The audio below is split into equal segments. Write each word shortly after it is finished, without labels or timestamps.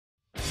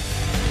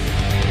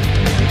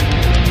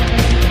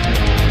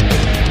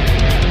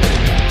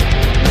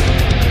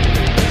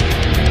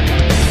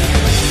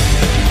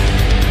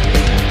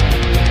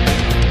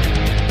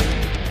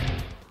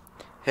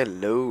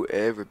Hello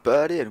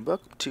everybody and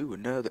welcome to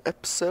another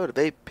episode of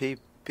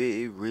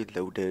APB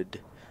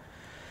Reloaded.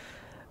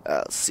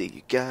 I'll see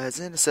you guys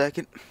in a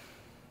second.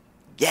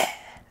 Yeah!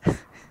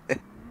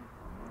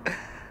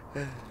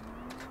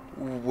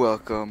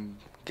 Welcome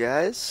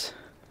guys.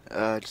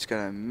 Just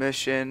got a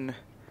mission. I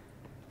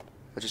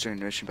was just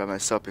doing a mission by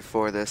myself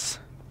before this.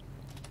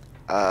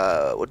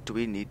 What do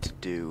we need to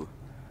do?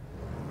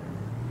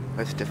 We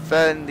have to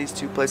defend these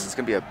two places. It's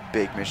gonna be a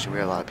big mission. We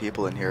have a lot of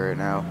people in here right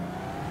now.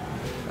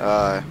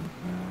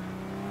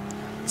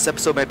 This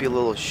episode might be a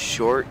little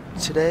short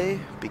today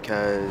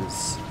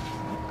because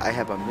I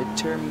have a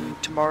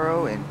midterm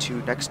tomorrow and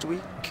 2 next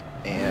week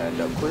and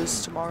a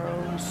quiz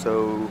tomorrow,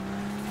 so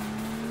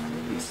I'm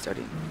gonna be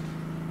studying,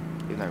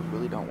 even though I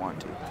really don't want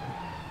to.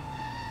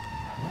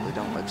 I really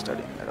don't like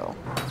studying at all.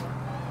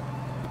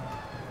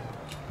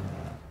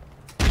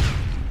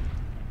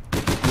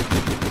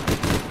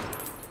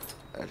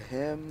 At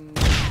him,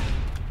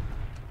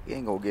 he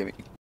ain't gonna get me.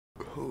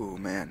 Oh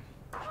man.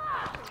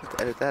 Let's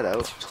edit that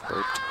out.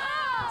 Burped.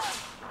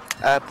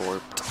 I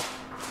burped.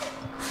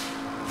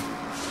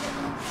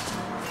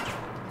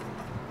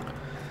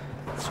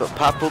 That's what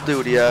Pop will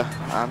do to ya.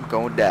 I'm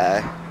gonna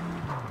die.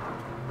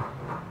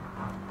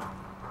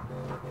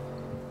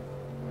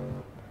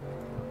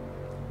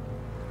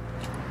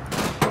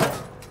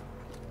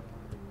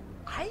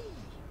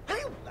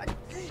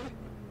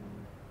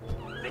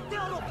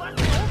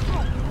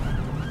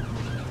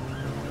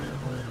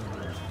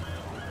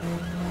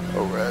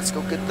 Alright, let's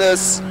go get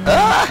this.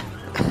 Ah!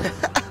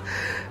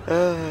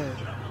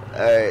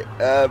 Alright,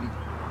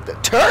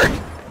 turn!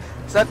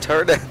 It's not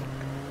turning.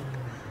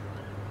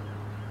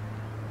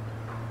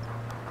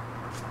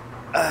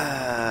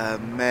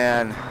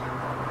 Man.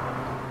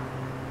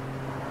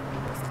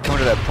 Coming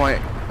to that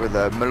point where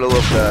the middle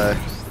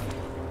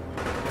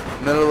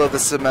of the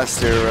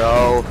semester where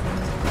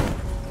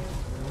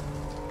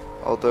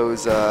all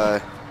those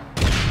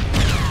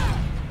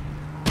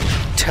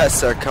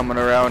tests are coming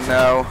around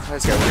now. I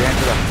just got ran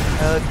to the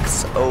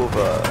hex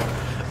over.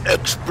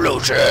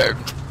 Explosion!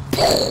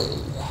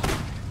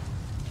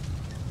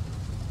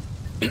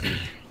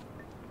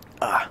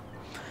 I'm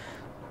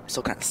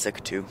still kind of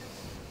sick too.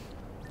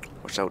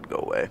 Wish that would go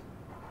away.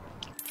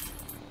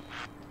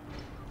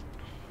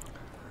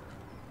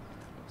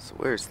 So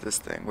where's this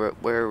thing?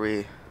 Where are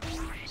we?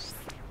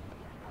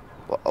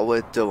 Well, I'll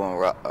let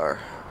Dylan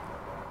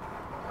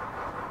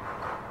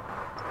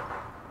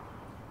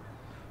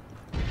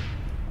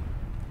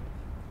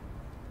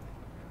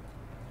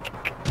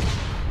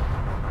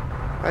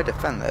I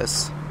defend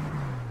this.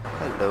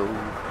 Hello.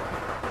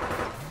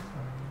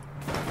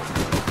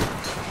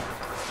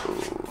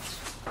 Ooh.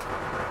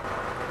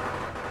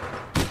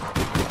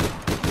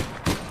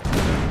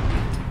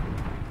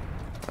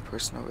 That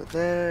person over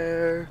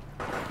there.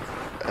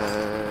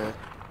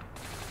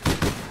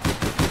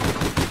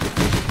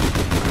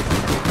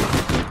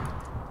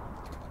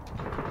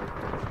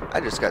 I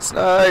just got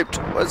sniped.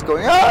 What's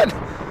going on?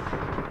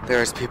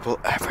 There's people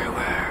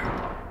everywhere.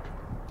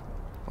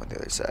 On the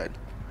other side.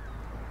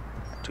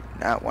 Do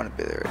not want to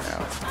be there right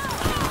now.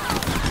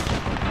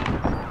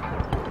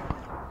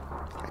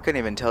 I couldn't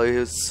even tell you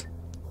who's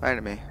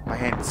behind me. My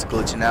hand's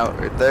glitching out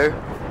right there.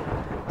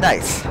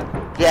 Nice.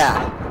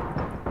 Yeah.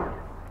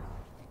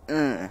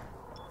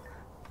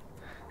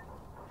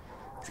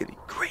 It's gonna be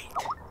great.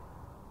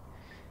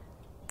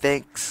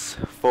 Thanks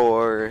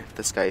for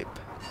the Skype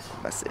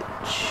message.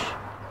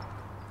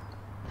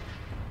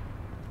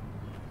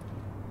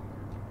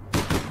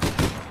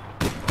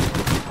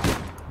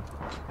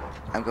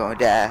 I'm gonna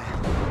die.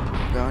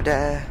 I'm gonna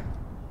die.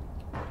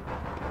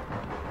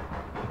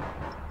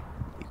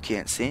 You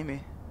can't see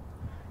me.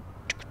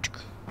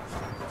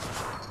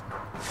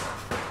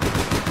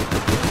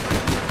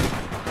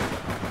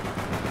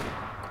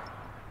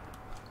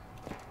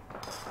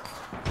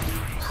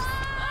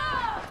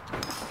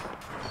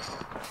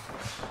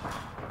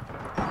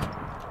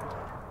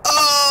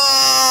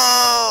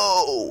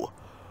 Oh!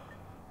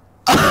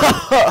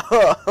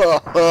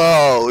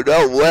 Oh,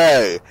 no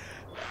way.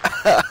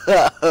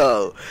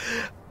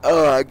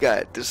 Oh, I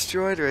got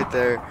destroyed right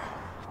there.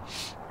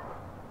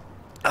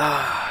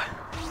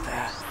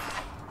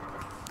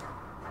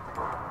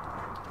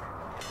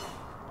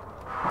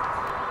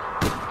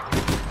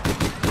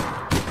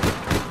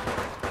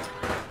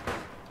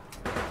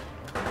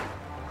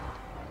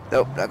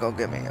 Nope, not gonna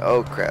get me.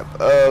 Oh crap.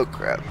 Oh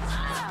crap.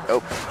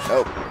 Nope.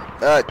 Nope.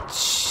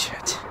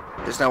 Shit.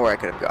 There's nowhere I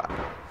could have gone.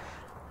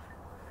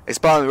 They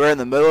spawned right in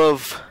the middle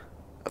of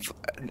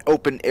an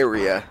open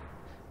area.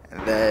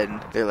 And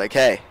then they're like,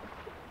 hey,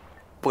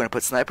 we're gonna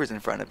put snipers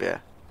in front of you.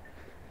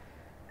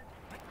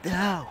 Like,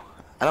 no,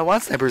 I don't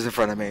want snipers in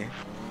front of me.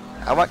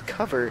 I want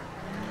cover.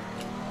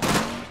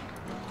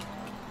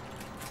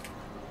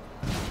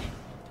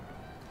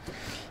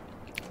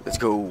 Let's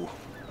go.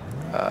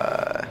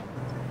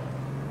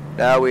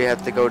 Now we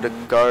have to go to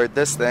guard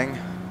this thing.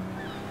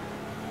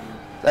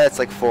 That's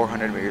like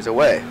 400 meters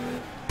away.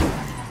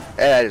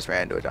 And I just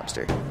ran into a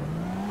dumpster.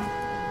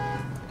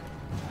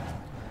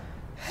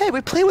 Hey,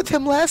 we played with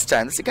him last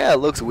time. This guy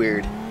looks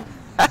weird.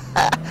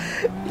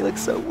 You look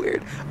so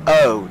weird.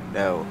 Oh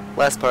no.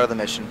 Last part of the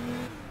mission.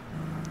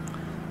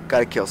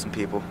 Gotta kill some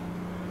people.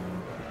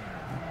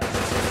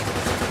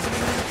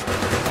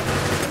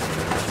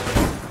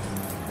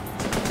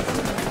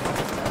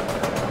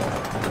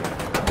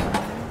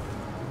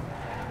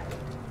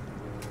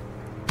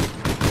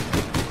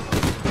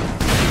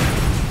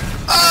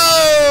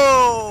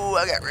 Oh!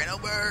 I got ran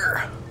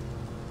over.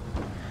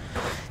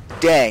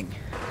 Dang.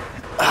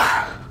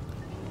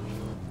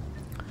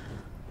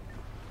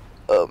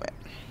 Oh man.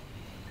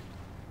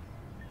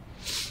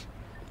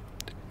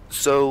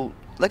 So,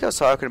 like I was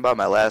talking about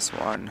my last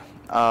one,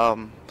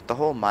 the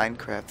whole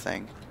Minecraft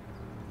thing.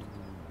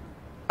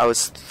 I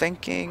was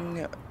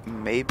thinking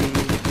maybe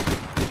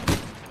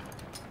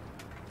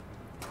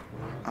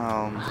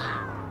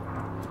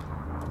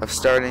of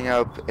starting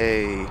up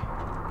a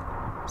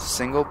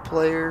single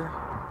player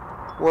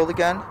world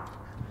again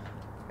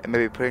and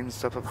maybe putting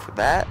stuff up for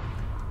that.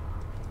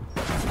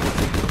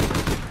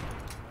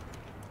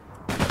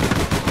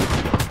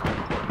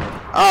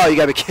 Oh, you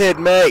gotta be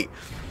kidding me!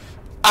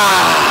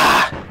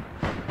 Ah!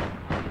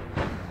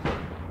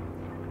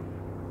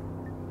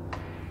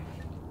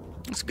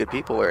 There's good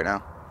people right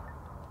now.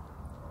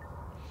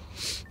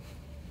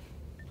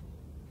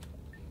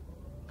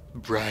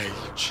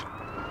 Rage.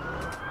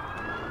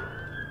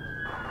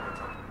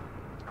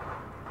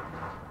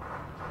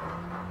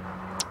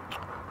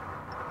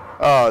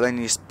 Oh, then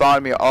you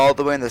spawned me all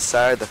the way on the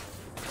side, the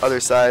other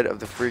side of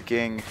the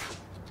freaking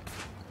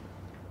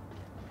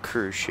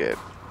cruise ship.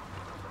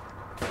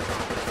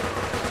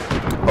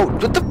 Oh,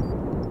 what the?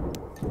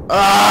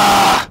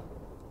 Ah!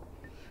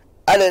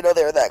 I didn't know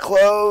they were that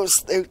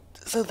close. They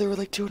said they were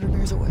like 200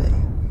 meters away.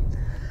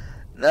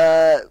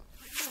 Not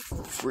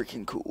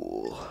freaking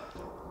cool.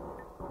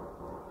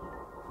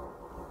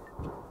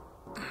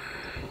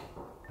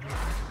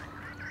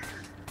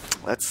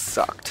 That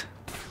sucked.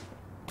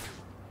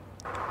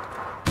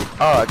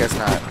 Oh, I guess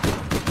not.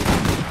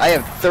 I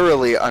am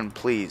thoroughly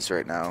unpleased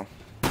right now.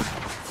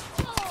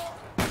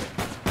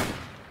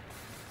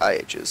 Eye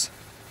itches.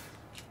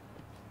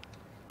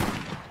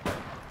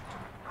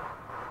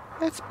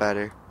 That's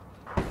better.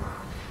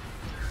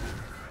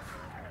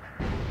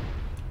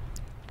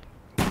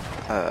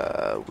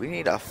 We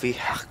need a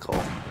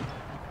vehicle.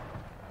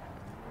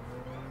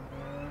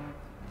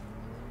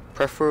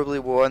 Preferably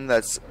one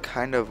that's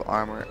kind of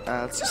armor.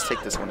 Let's just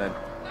take this one in.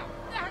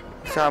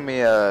 Tell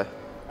me,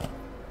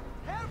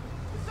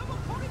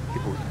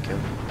 people we can kill.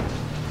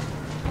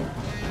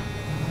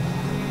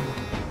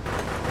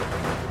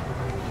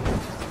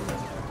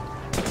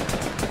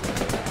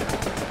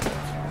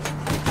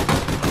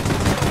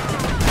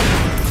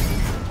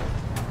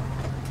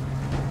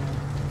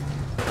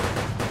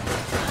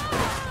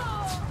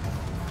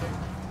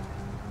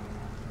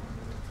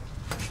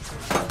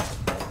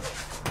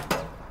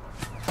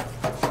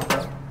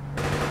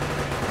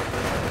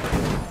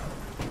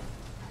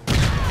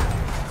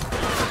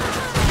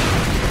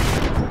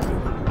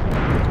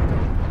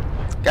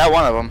 Got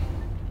one of them.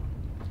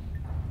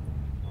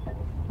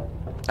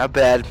 Not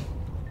bad.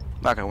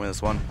 Not gonna win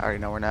this one. I already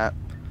know we're not.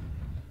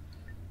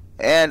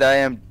 And I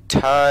am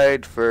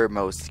tied for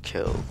most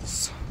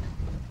kills.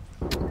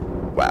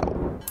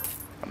 Wow.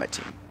 On my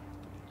team.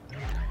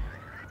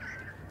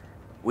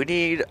 We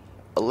need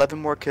 11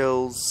 more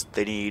kills.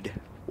 They need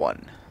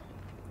 1.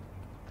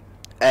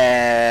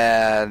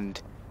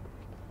 And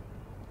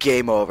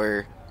game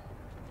over.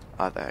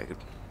 Oh, I thought I could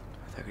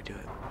do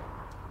it.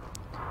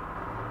 I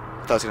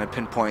thought I was going to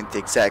pinpoint the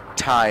exact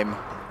time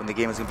when the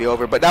game was going to be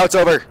over, but now it's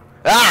over!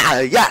 Ah!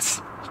 Yes!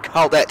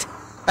 Called it!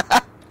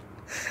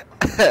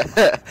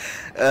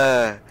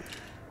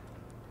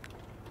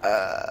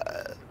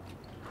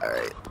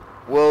 Alright.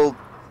 Well,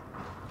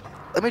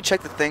 let me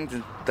check the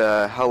thing,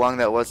 how long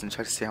that was, and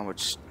check to see how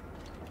much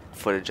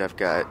footage I've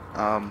got.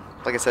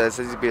 Like I said, this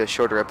is going to be a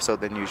shorter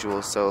episode than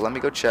usual, so let me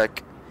go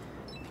check.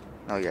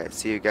 Oh yeah,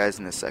 see you guys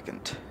in a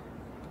second.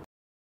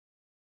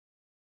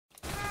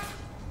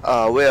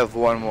 We have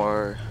one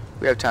more.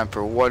 We have time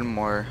for one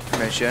more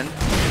mission.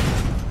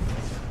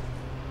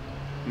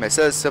 I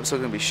said this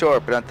episode's gonna be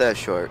short, but not that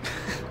short.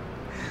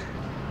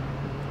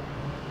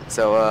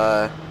 So,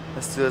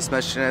 let's do this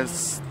mission. It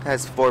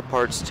has 4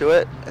 parts to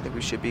it. I think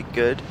we should be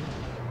good.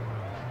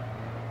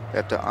 We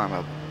have to arm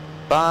a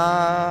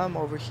bomb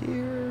over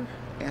here,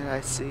 and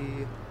I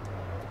see.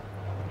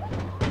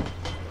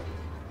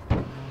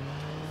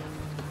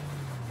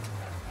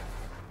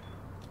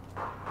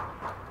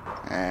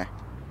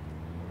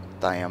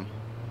 Damn.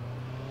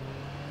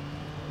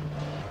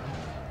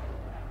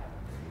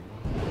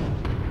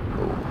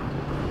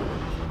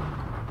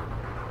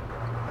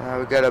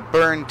 We gotta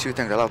burn 2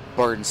 things. I love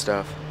burn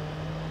stuff.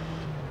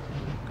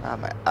 Ah,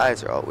 my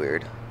eyes are all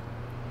weird.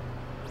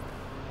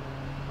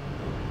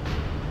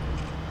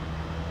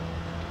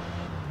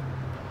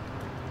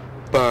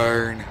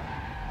 Burn.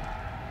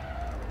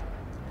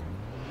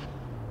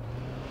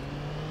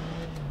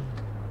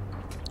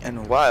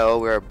 And while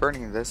we are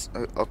burning this,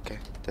 okay,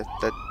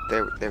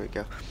 there we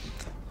go.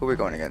 Who are we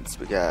going against?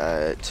 We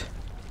got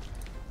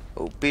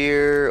oh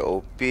beer,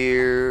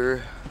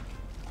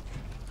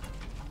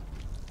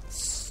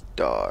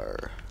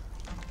 Dar.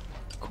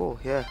 Cool,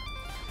 yeah.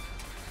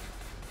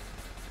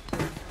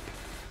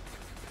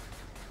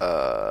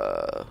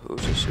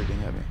 Who's just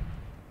shooting at me?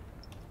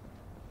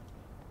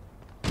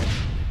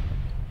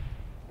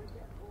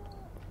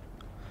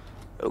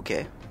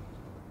 Okay.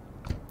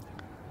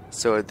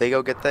 So did they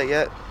go get that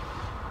yet?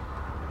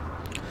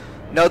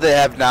 No, they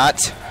have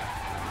not.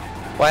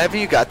 Why haven't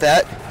you got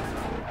that?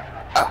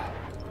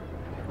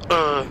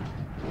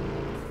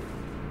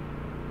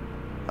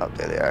 Oh,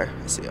 there they are.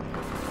 I see them.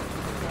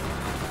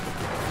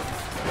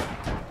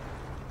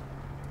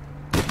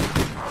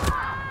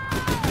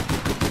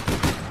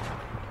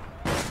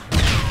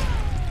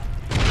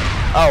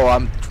 Oh,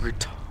 I'm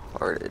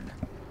retarded.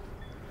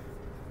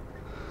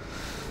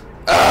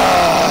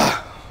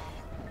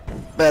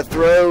 Bad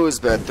throws,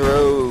 bad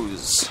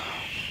throws.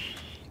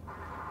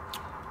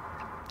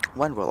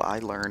 When will I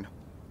learn?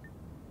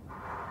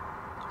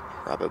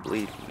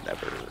 Probably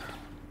never.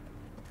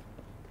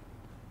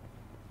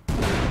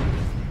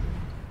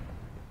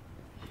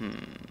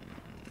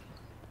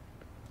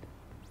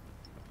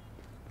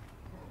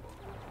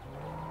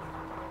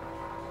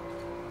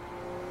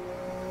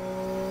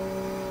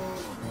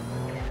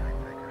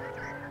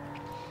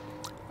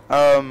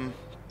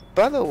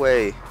 By the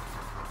way,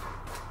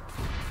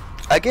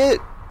 I get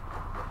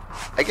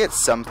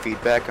some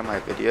feedback on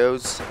my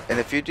videos, and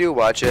if you do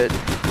watch it,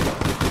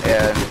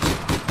 and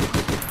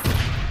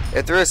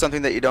if there is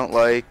something that you don't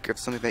like, or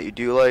something that you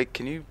do like,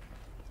 can you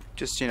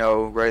just, you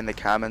know, write in the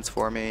comments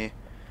for me,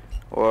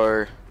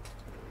 or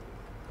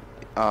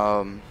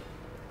something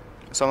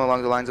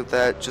along the lines of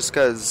that, just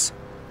because,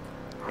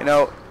 you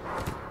know,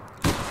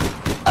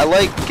 I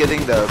like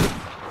getting the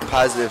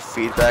positive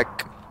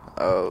feedback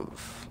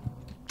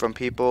from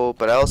people,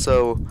 but I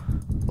also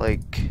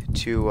like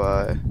to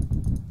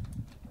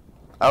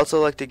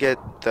get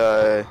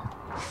the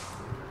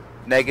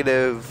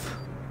negative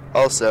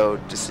also,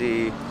 to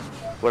see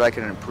what I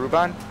can improve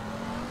on,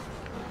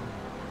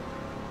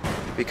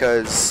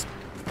 because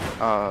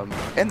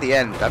in the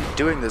end I'm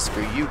doing this for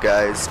you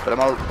guys, but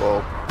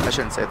well, I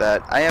shouldn't say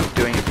that. I am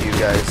doing it for you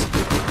guys,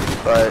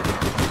 but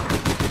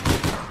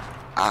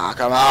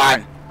come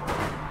on.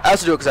 I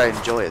also do it because I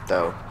enjoy it,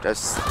 though.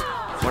 That's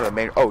one of the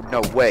main. Oh,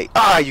 no way.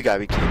 You gotta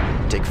be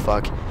kidding, dick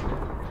fuck.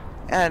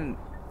 And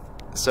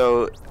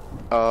so,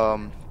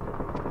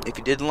 if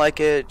you didn't like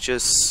it,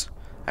 just,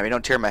 I mean,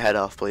 don't tear my head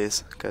off,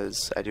 please,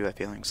 because I do have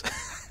feelings.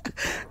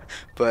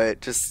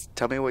 But just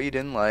tell me what you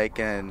didn't like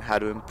and how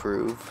to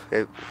improve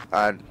it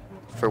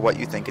for what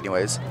you think,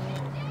 anyways.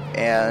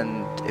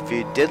 And if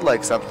you did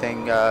like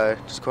something,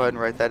 just go ahead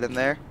and write that in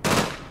there.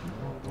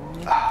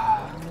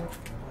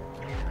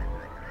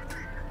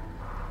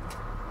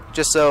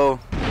 Just so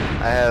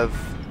I have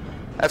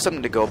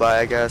something to go by,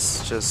 I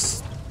guess,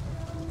 just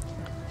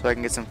so I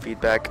can get some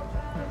feedback.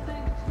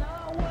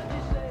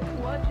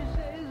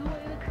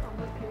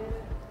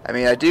 I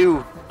mean, I do,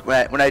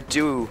 when I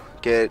do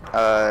get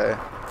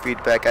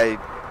feedback,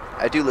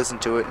 I do listen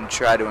to it and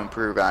try to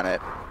improve on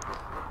it.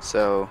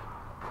 So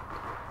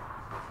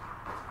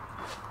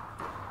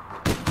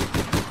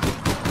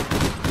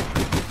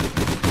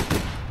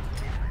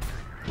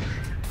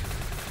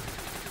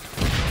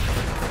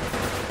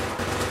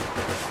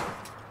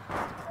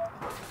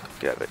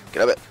get out of it,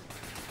 get out of it.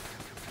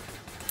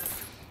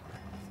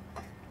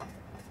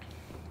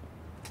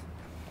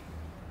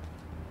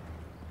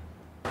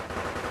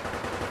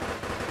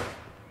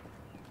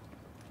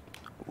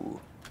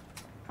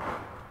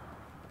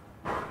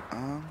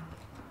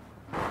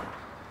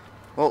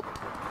 Well,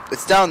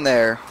 it's down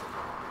there,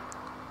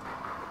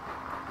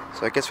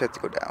 so I guess we have to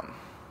go down.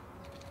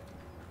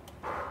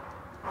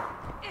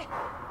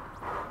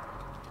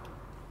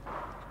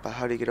 But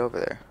how do you get over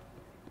there?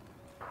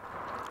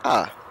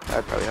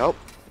 That'd probably help.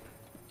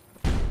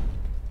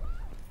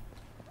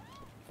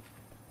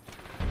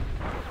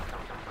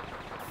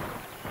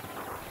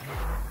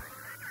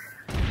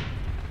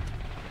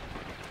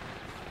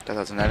 That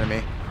was an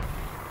enemy.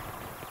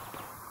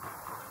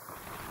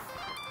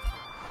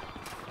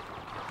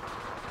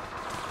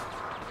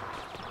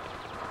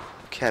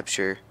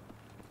 Capture.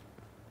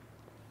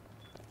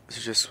 This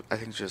is just, I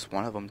think it's just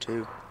one of them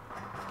too.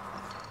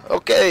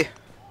 Okay.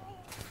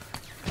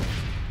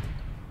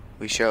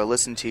 We shall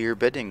listen to your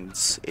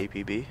biddings,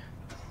 APB.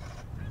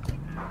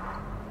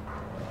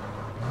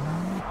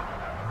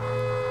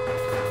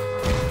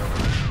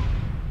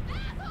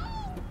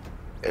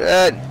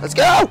 Get in! Let's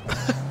go!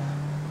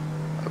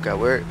 Okay,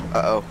 where'd it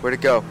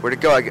go? Where'd it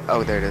go?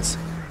 Oh, there it is.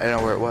 I didn't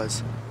know where it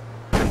was.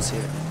 I didn't see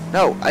it.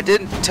 No, I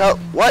didn't tell.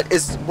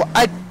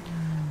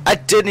 I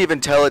didn't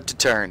even tell it to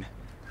turn.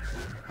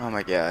 Oh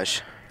my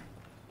gosh.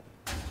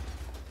 I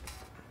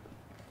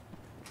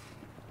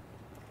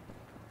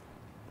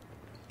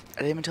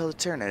didn't even tell it to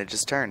turn, and it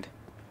just turned.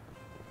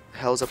 The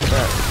hell's up with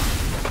that?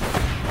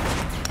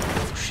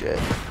 Oh shit.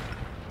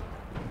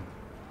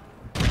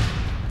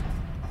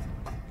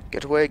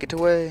 Get away, get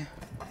away.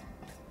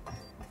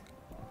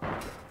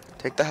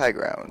 Take the high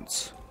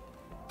grounds.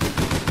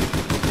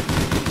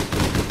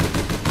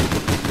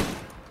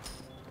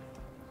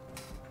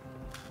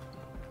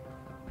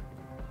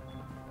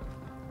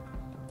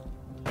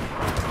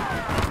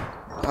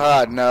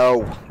 Ah,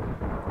 no.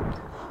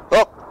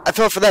 Oh, I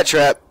fell for that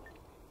trap.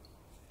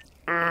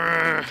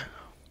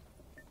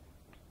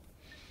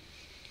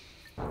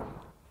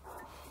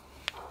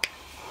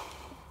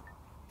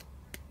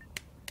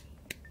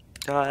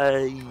 Die. I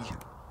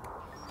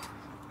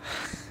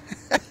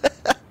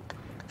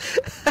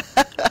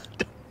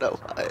don't know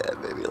why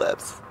that made me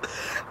laugh.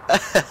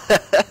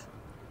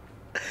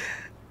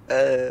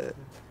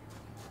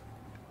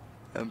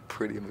 I'm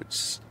pretty much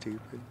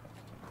stupid.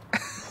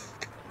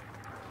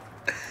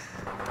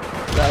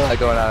 Not a lot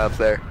going on up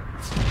there.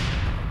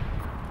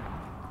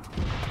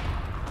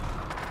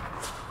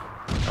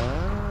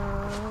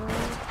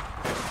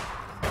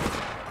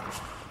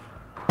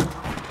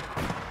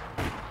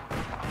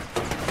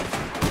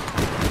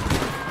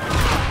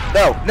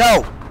 No,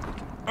 no!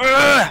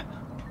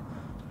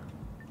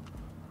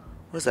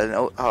 What is that?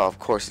 Oh, of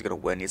course he's gonna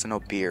win. He has no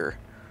beer.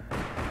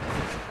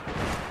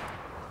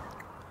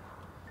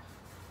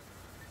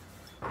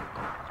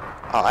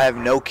 Oh, I have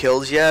no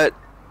kills yet?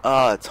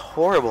 Oh, it's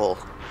horrible.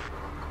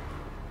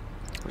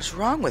 What's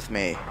wrong with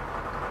me?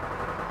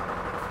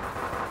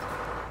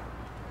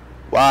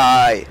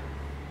 Why?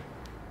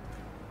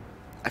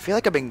 I feel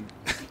like I've been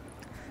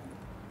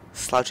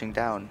slouching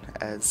down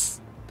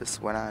as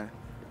this went on.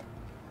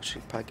 I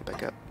should probably get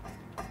back up.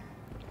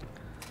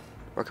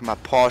 Working my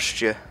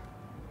posture.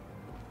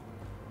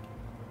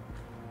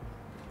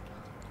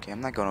 Okay, I'm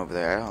not going over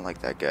there. I don't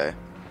like that guy.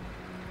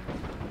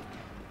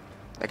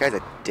 That guy's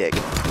a dick.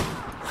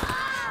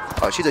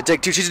 Oh, she's a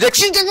dick too. She's a dick.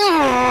 She's a dick.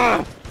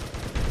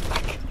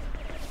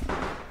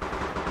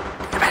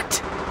 Damn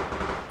it.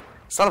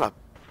 Son of a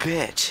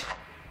bitch.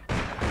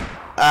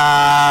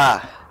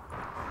 Ah.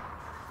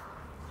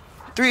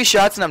 3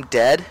 shots and I'm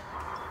dead.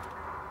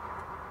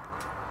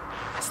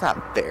 That's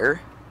not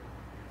fair.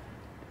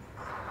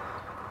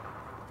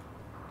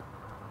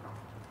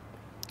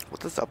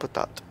 What is up with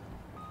that?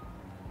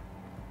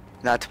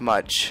 Not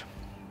much.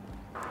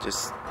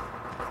 Just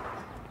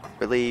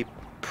really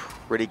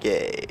pretty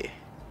gay.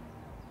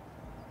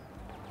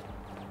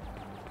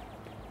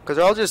 Because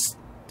they're all just,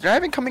 they're not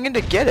even coming in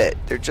to get it.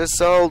 They're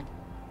just all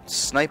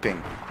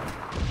sniping.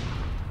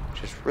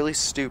 Just really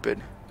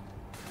stupid.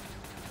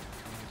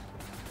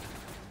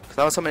 Because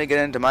I want somebody to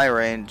get into my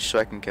range so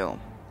I can kill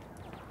him.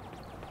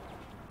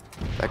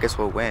 I guess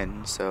we'll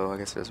win, so I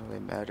guess it doesn't really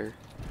matter.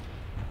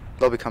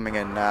 They'll be coming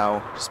in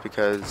now, just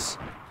because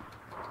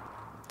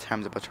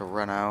time's about to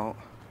run out.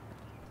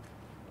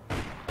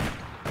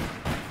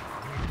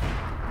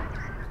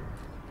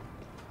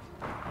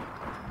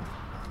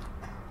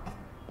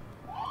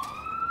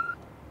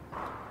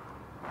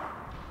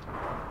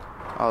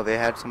 Oh, they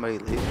had somebody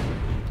leave?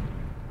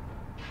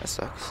 That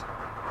sucks.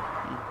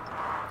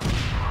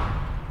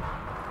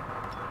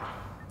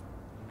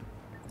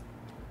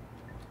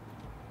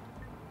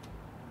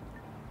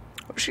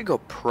 We should go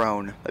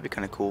prone. That'd be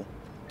kind of cool.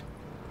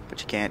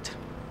 But you can't.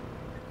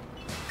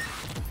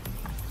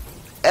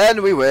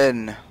 And we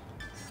win.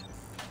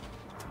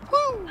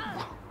 Woo!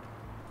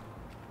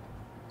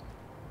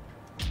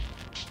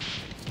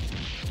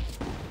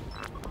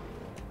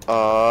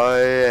 Oh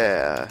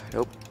yeah.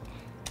 Nope.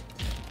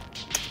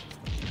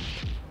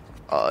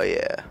 Oh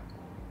yeah.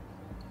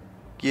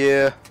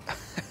 Yeah.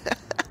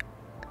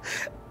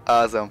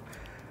 Awesome.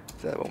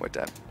 Say that one more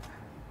time.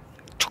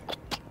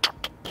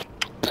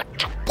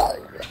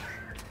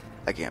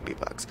 I can't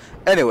beatbox.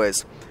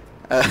 Anyways,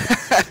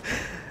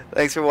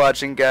 thanks for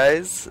watching,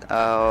 guys.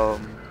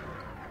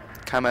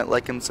 Comment,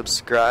 like, and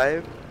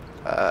subscribe.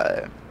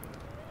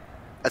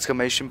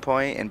 Exclamation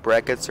point and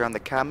brackets around the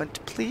comment,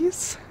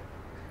 please.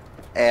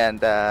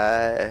 And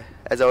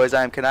as always,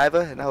 I'm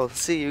Kaniva, and I will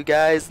see you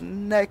guys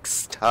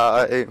next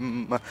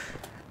time.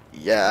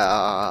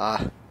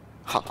 Yeah.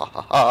 Ha ha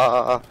ha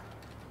ha.